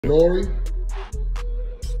N.O.R.E,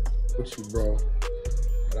 with you, bro.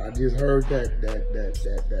 But I just heard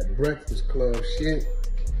that Breakfast Club shit.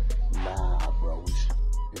 Nah, bro.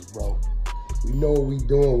 We know what we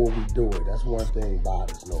doing when we do it. That's one thing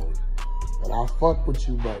about us, N.O.R.E. And I fuck with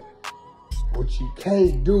you, but what you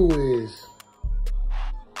can't do is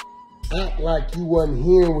act like you wasn't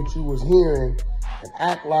hearing what you was hearing and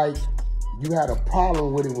act like you had a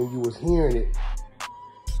problem with it when you was hearing it.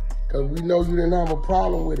 Because we know you didn't have a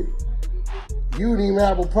problem with it. You didn't even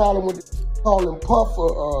have a problem with calling Puff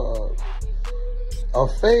a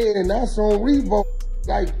fan, and that's on Revo.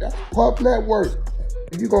 Like, that's Puff Network.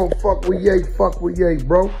 If you gonna fuck with Ye,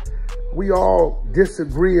 bro. We all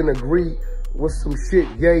disagree and agree with some shit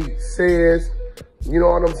Ye says. You know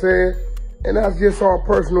what I'm saying? And that's just our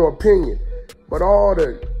personal opinion. But all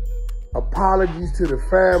the apologies to the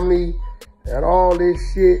family and all this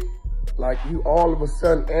shit, like you all of a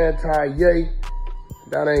sudden anti-Ye,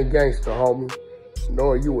 that ain't gangster, homie.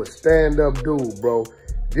 No, you a stand-up dude, bro.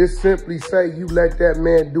 Just simply say you let that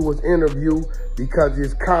man do his interview because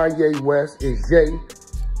it's Kanye West, it's Ye,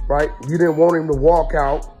 right? You didn't want him to walk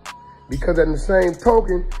out because at the same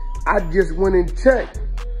token, I just went and checked.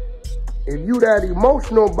 If you that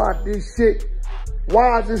emotional about this shit,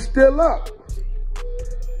 why is it still up?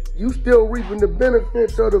 You still reaping the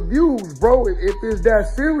benefits of the views, bro, if it's that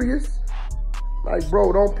serious. Like,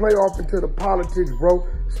 bro, don't play off into the politics, bro.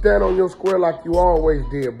 Stand on your square like you always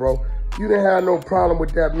did, bro. You didn't have no problem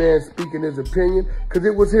with that man speaking his opinion because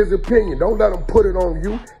it was his opinion. Don't let him put it on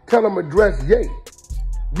you. Tell him address Ye.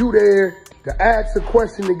 You there to ask a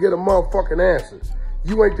question to get a motherfucking answer.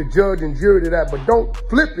 You ain't the judge and jury to that, but don't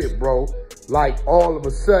flip it, bro. Like, all of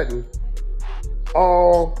a sudden,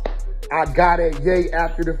 I got at Ye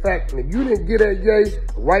after the fact. And if you didn't get at Ye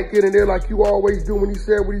right then and there like you always do when he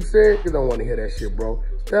said what he said, you don't want to hear that shit, bro.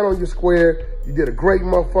 Stand on your square. You did a great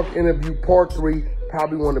motherfucking interview, part 3.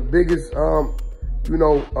 Probably one of the biggest,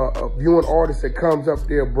 viewing artists that comes up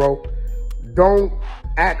there, bro. Don't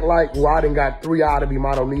act like, well, I done got 3 out of him.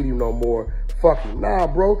 I don't need him no more. Fuck him. Nah,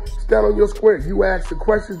 bro. Stand on your square. You ask the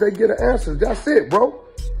questions, they get the answers. That's it, bro.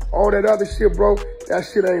 All that other shit, bro, that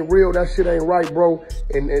shit ain't real. That shit ain't right, bro.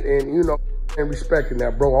 And you know, and respecting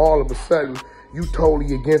that, bro. All of a sudden, you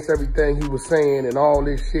totally against everything he was saying and all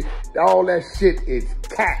this shit. All that shit is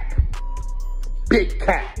cap. Big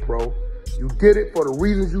cap, bro. You did it for the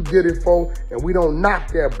reasons you did it for, and we don't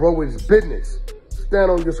knock that, bro. It's business.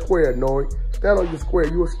 Stand on your square, N.O.R.E. Stand on your square.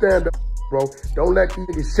 You a stand-up, bro. Don't let these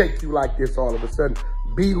niggas shake you like this all of a sudden.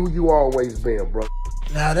 Be who you always been, bro.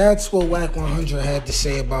 Now, that's what Wack 100 had to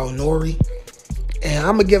say about N.O.R.E. And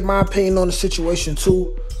I'm going to give my opinion on the situation,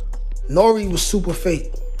 too. N.O.R.E was super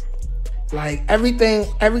fake. Like, everything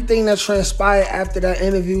that transpired after that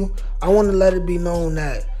interview, I want to let it be known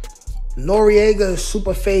that Noriega is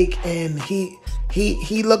super fake, and he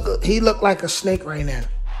look like a snake right now.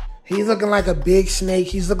 He's looking like a big snake.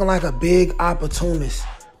 He's looking like a big opportunist.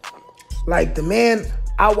 Like, the man,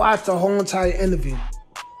 I watched the whole entire interview.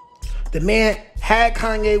 The man had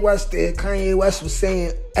Kanye West there. Kanye West was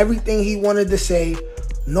saying everything he wanted to say.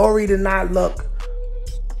 N.O.R.E did not look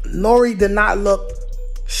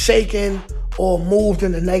shaken or moved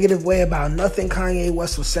in a negative way about nothing Kanye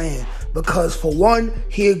West was saying. Because for one,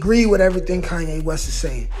 he agreed with everything Kanye West is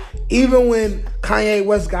saying. Even when Kanye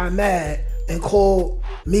West got mad and called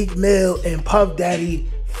Meek Mill and Puff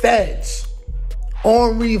Daddy feds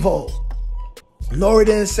on Revo, N.O.R.E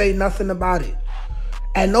didn't say nothing about it.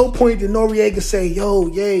 At no point did Noriega say, yo,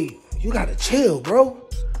 Ye, you gotta chill, bro.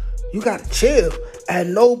 You gotta chill. At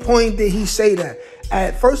no point did he say that.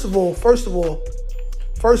 First of all,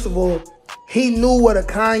 he knew what a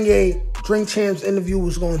Kanye Drink Champs interview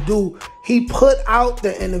was gonna do. He put out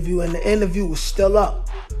the interview, and the interview was still up,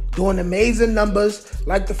 doing amazing numbers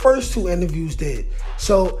like the first 2 interviews did.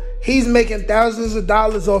 So he's making thousands of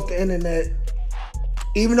dollars off the internet,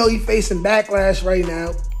 even though he's facing backlash right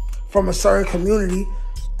now from a certain community.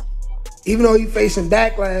 Even though he's facing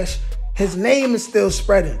backlash, his name is still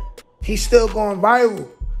spreading. He's still going viral.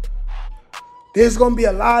 There's going to be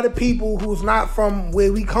a lot of people who's not from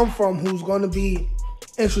where we come from who's going to be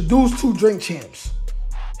introduced to Drink Champs.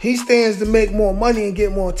 He stands to make more money and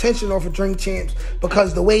get more attention off of Drink Champs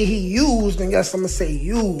because the way he used, and yes, I'm going to say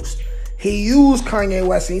used, he used Kanye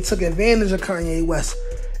West and he took advantage of Kanye West.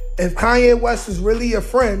 If Kanye West is really a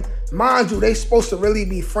friend, mind you, they supposed to really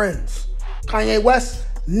be friends. Kanye West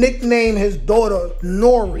nicknamed his daughter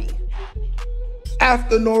N.O.R.E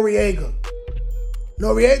after Noriega.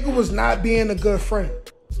 Noriega was not being a good friend.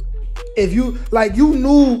 If you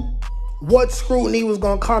knew what scrutiny was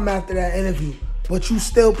gonna come after that interview, but you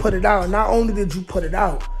still put it out. Not only did you put it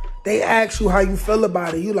out, they ask you how you feel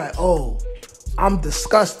about it. You like, oh, I'm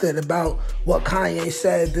disgusted about what Kanye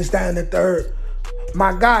said, this, that, and the third.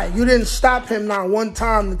 My guy, you didn't stop him not one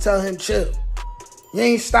time to tell him chill. You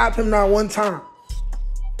ain't stop him not one time.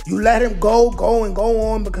 You let him go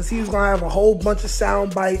on because he was going to have a whole bunch of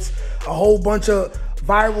sound bites, a whole bunch of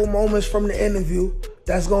viral moments from the interview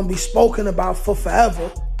that's going to be spoken about for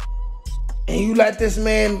forever. And you let this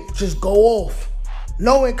man just go off.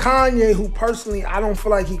 Knowing Kanye, who personally, I don't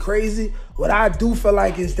feel like he crazy, what I do feel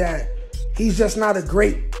like is that he's just not a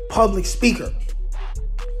great public speaker.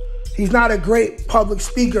 He's not a great public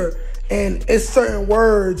speaker, and it's certain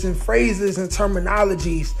words and phrases and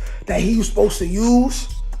terminologies that he's supposed to use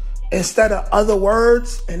instead of other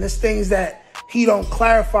words, and it's things that he don't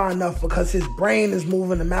clarify enough because his brain is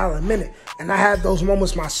moving a mile a minute. And I have those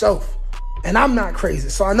moments myself, and I'm not crazy,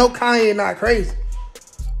 so I know Kanye not crazy.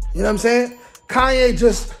 You know what I'm saying? Kanye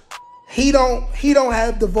just, he don't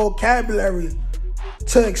have the vocabulary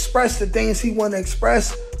to express the things he want to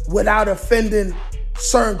express without offending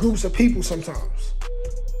certain groups of people sometimes.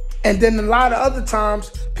 And then a lot of other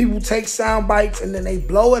times, people take sound bites and then they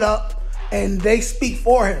blow it up and they speak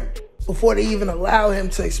for him before they even allow him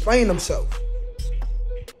to explain himself.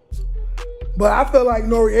 But I feel like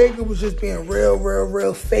N.O.R.E was just being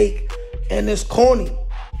real fake, and it's corny.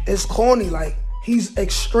 It's corny. Like, he's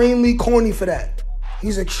extremely corny for that.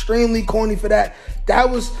 He's extremely corny for that.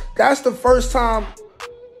 That's the first time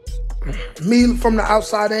me from the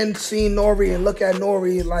outside end seeing N.O.R.E and look at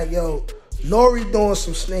N.O.R.E like, yo, N.O.R.E doing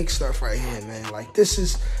some snake stuff right here, man. Like, this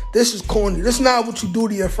is corny. This is not what you do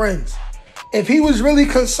to your friends. If he was really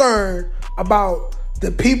concerned about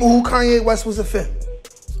the people who Kanye West was offending,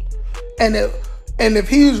 and if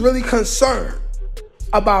he was really concerned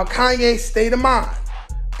about Kanye's state of mind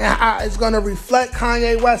and how it's gonna reflect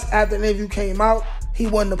Kanye West after the interview came out, he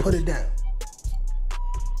wouldn't have put it down.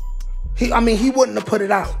 He wouldn't have put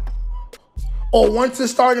it out. Or once it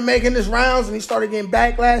started making his rounds and he started getting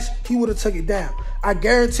backlash, he would have took it down. I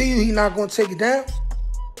guarantee you he's not going to take it down.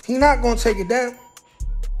 He's not going to take it down.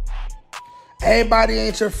 Everybody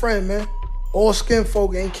ain't your friend, man. All skin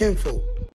folk ain't kinfolk.